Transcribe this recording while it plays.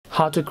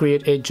How to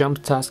create a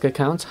Jumtask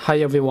account. Hi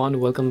everyone,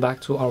 welcome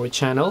back to our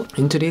channel.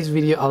 In today's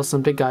video, I'll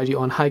simply guide you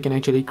on how you can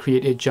actually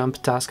create a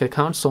Jumtask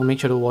account, so make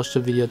sure to watch the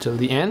video till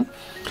the end.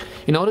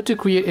 In order to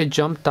create a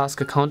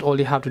Jumtask account, all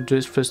you have to do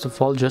is first of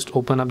all just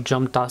open up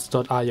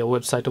Jumtask.io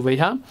website over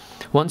here.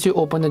 Once you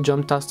open the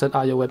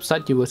Jumtask.io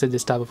website, you will see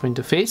this type of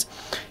interface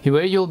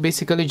where you'll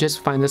basically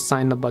just find the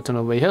sign up button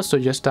over here. So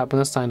just tap on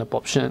the sign up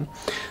option.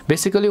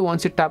 Basically,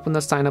 once you tap on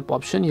the sign up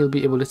option, you'll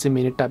be able to see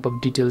many type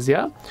of details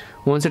here.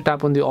 Once you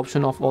tap on the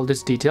option of all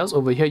these details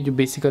over here, you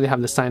basically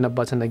have the sign up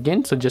button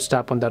again, so just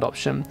tap on that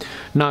option.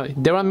 Now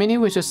there are many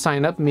ways to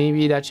sign up,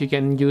 maybe that you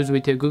can use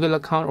with your Google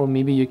account, or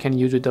maybe you can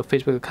use with the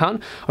Facebook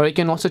account, or you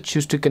can also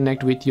choose to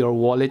connect with your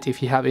wallet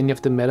if you have any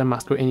of the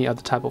MetaMask or any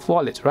other type of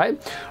wallet, right?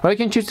 Or you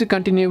can choose to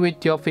continue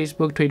with your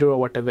Facebook, Twitter, or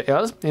whatever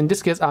else. In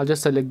this case, I'll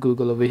just select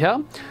Google over here.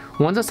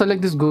 Once I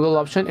select this Google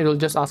option, it will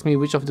just ask me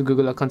which of the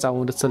Google accounts I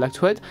want to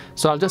select with.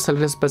 So I'll just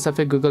select a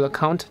specific Google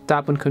account,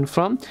 tap on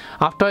confirm.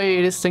 After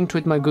it is synced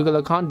with my Google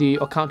account, the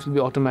account will be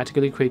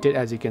automatically created,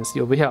 as you can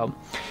see over here.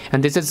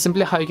 And this is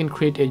simply how you can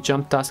create a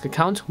Jumtask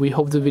account. We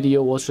hope the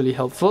video was really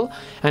helpful,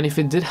 and if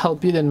it did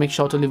help you, then make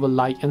sure to leave a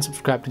like and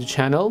subscribe to the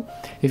channel.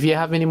 If you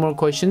have any more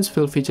questions,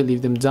 feel free to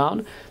leave them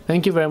down.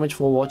 Thank you very much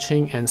for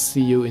watching, and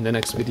see you in the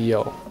next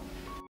video.